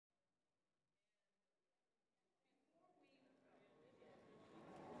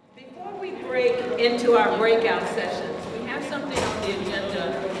into our breakout sessions. We have something on the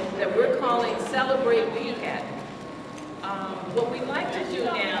agenda that we're calling Celebrate BCAT. What we'd like to do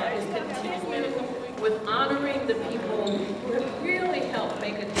now is continue with honoring the people who have really helped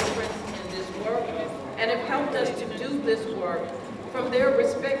make a difference in this work and have helped us to do this work from their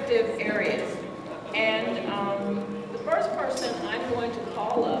respective areas. And the first person I'm going to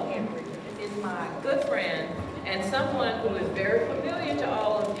call up is my good friend and someone who is very familiar to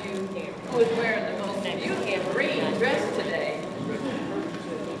all of you, who is wearing the most beautiful green dress today,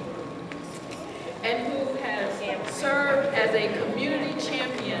 and who has served as a community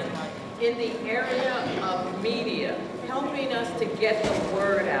champion in the area of media, helping us to get the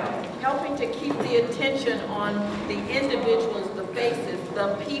word out, helping to keep the attention on the individuals, the faces,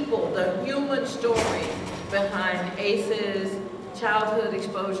 the people, the human stories behind ACEs, childhood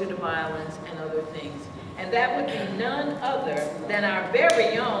exposure to violence, and other things. And that would be none other than our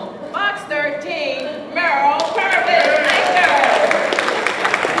very own Box 13, Merrill Purvis. Thank you.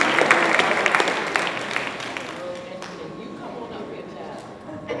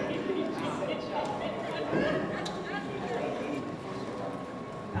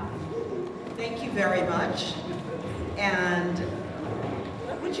 Thank you very much. And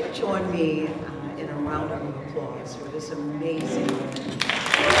would you join me in a round of applause for this amazing woman?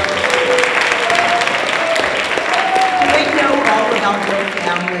 Do we know all about your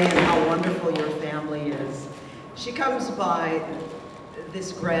family and how wonderful your family is? She comes by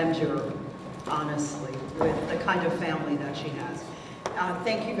this grandeur, honestly, with the kind of family that she has.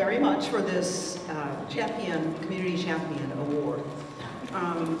 Thank you very much for this Community Champion Award.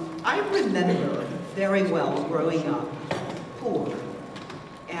 I remember very well growing up poor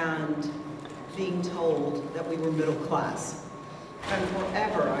and being told that we were middle class. And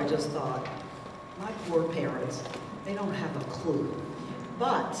forever I just thought, my poor parents, they don't have a clue.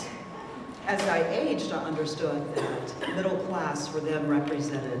 But as I aged, I understood that middle class for them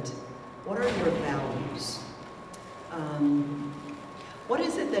represented, what are your values? What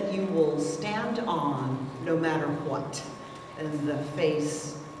is it that you will stand on no matter what in the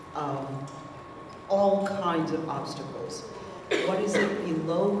face of all kinds of obstacles? What is it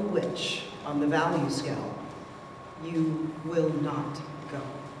below which, on the value scale, you will not go?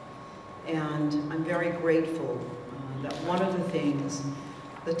 And I'm very grateful that one of the things,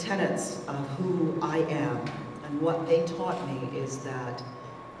 the tenets of who I am and what they taught me is that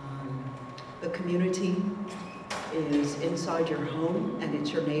the community is inside your home, and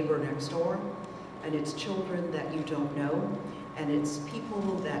it's your neighbor next door, and it's children that you don't know, and it's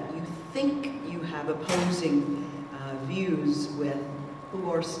people that you think you have opposing views with, who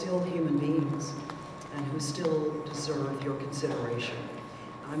are still human beings and who still deserve your consideration.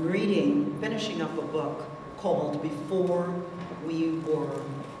 I'm finishing up a book called Before We Were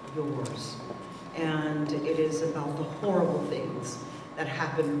Yours, and it is about the horrible things that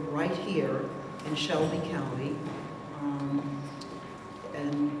happened right here in Shelby County.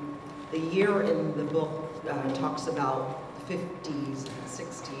 And the year in the book talks about the 50s and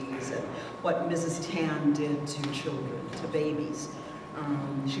 60s and what Mrs. Tan did to children, to babies.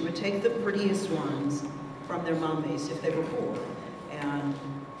 She would take the prettiest ones from their mummies if they were poor, and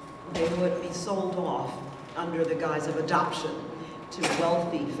they would be sold off under the guise of adoption to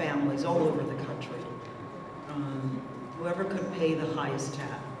wealthy families all over the country. Whoever could pay the highest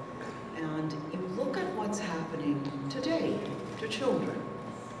tab. And you look at what's happening today to children.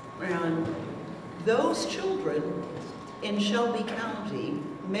 And those children in Shelby County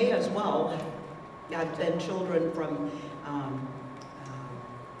may as well have been children from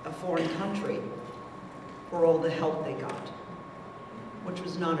a foreign country for all the help they got, which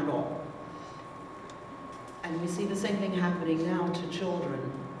was none at all. And we see the same thing happening now to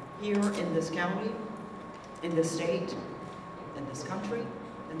children here in this county, in this state, in this country,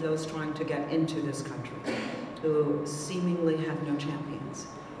 and those trying to get into this country, who seemingly have no champions.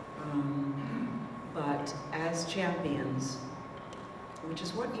 But as champions, which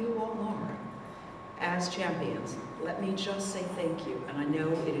is what you all are, as champions, let me just say thank you. And I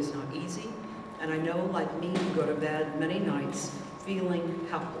know it is not easy, and I know, like me, you go to bed many nights feeling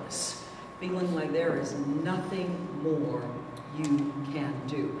helpless, feeling like there is nothing more you can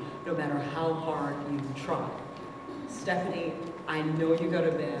do, no matter how hard you try. Stephanie, I know you go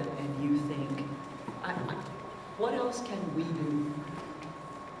to bed and you think, what else can we do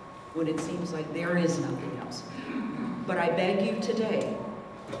when it seems like there is nothing else? But I beg you today,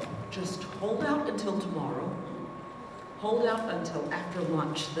 just hold out until tomorrow, hold out until after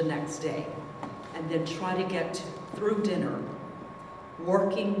lunch the next day, and then try to get through dinner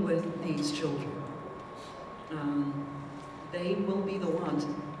working with these children. They will be the ones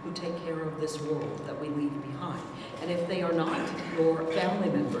who take care of this world that we leave behind. And if they are not your family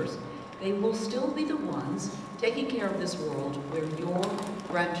members, they will still be the ones taking care of this world where your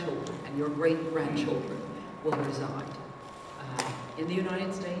grandchildren and your great-grandchildren will reside. In the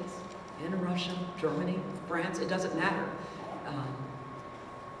United States, in Russia, Germany, France, it doesn't matter.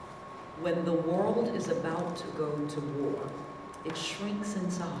 When the world is about to go to war, it shrinks in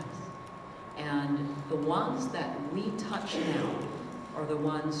size. And the ones that we touch now are the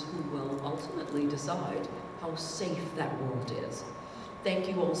ones who will ultimately decide how safe that world is. Thank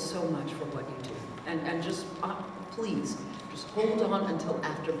you all so much for what you do. And just, please, just hold on until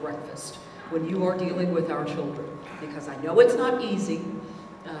after breakfast when you are dealing with our children, because I know it's not easy,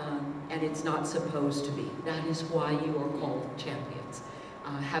 and it's not supposed to be. That is why you are called champions.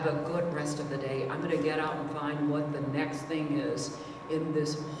 Have a good rest of the day. I'm going to get out and find what the next thing is in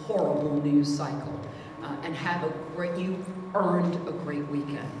this horrible news cycle. And have a great, you've earned a great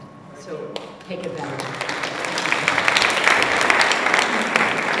weekend. So take advantage.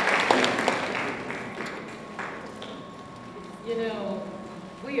 You know,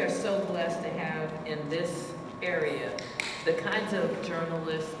 we are so blessed to have in this area the kinds of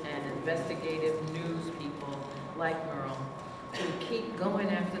journalists and investigative news people like Merle who keep going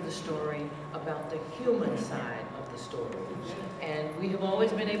after the story about the human side of the story. And we have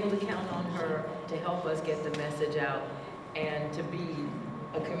always been able to count on her to help us get the message out and to be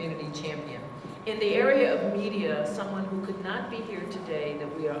a community champion. In the area of media, someone who could not be here today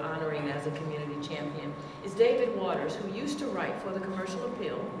that we are honoring as a community champion is David Waters, who used to write for the Commercial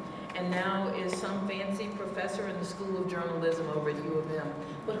Appeal and now is some fancy professor in the School of Journalism over at U of M,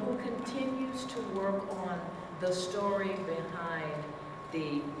 but who continues to work on the story behind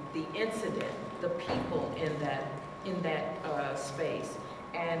the incident, the people in that space.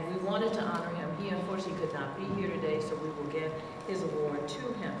 And we wanted to honor him. He unfortunately could not be here today, so we will get his award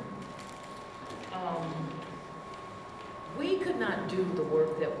to him. We could not do the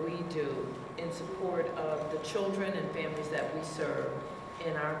work that we do in support of the children and families that we serve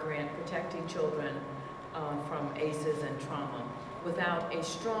in our grant protecting children from ACEs and trauma without a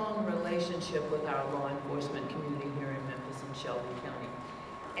strong relationship with our law enforcement community here in Memphis and Shelby County.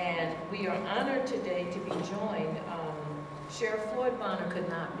 And we are honored today to be joined. Sheriff Floyd Bonner could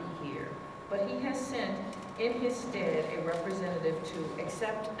not be here, but he has sent in his stead a representative to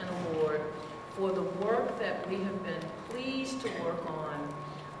accept an award for the work that we have been pleased to work on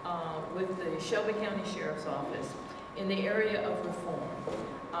with the Shelby County Sheriff's Office in the area of reform.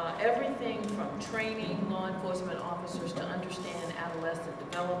 Everything from training law enforcement officers to understand adolescent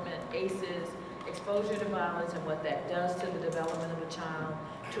development, ACEs, exposure to violence and what that does to the development of a child,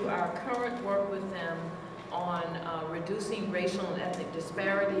 to our current work with them on reducing racial and ethnic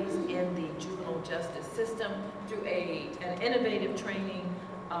disparities in the juvenile justice system through an innovative training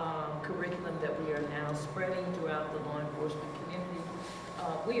curriculum that we are now spreading throughout the law enforcement community.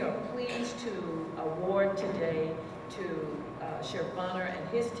 We are pleased to award today to Sheriff Bonner and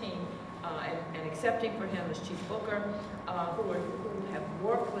his team, and accepting for him as Chief Booker, who have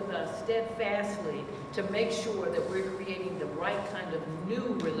worked with us steadfastly to make sure that we're creating the right kind of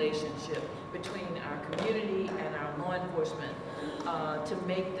new relationship between our community and our law enforcement to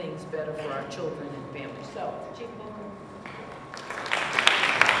make things better for our children and families. So, Chief Booker.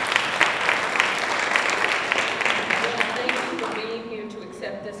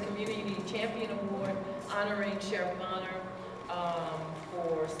 Accept this Community Champion Award honoring Sheriff Bonner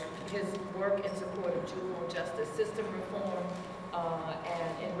for his work in support of juvenile justice system reform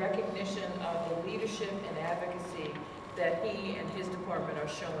and in recognition of the leadership and advocacy that he and his department are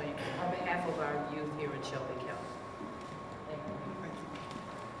showing on behalf of our youth here in Shelby County. Thank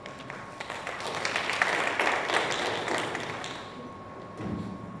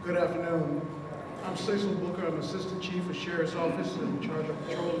you. Good afternoon. I'm Cecil Booker. I'm Assistant Chief of Sheriff's Office in charge of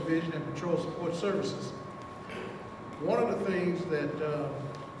Patrol Division and Patrol Support Services. One of the things that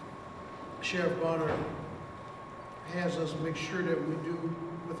Sheriff Bonner has us make sure that we do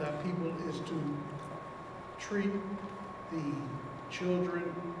with our people is to treat the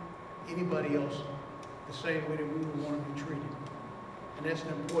children, anybody else, the same way that we would want to be treated. And that's an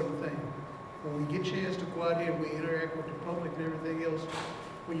important thing. When we get a chance to go out here and we interact with the public and everything else,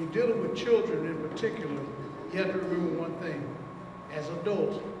 when you're dealing with children in particular, you have to remember one thing. As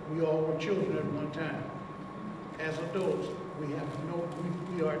adults, we all were children at one time. As adults, we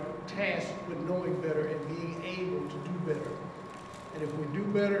are tasked with knowing better and being able to do better. And if we do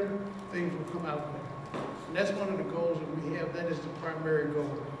better, things will come out better. And that's one of the goals that we have. That is the primary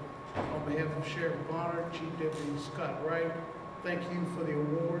goal. On behalf of Sheriff Bonner, Chief Deputy Scott Wright, thank you for the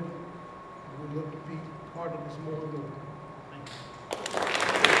award. We look to be part of this more and more.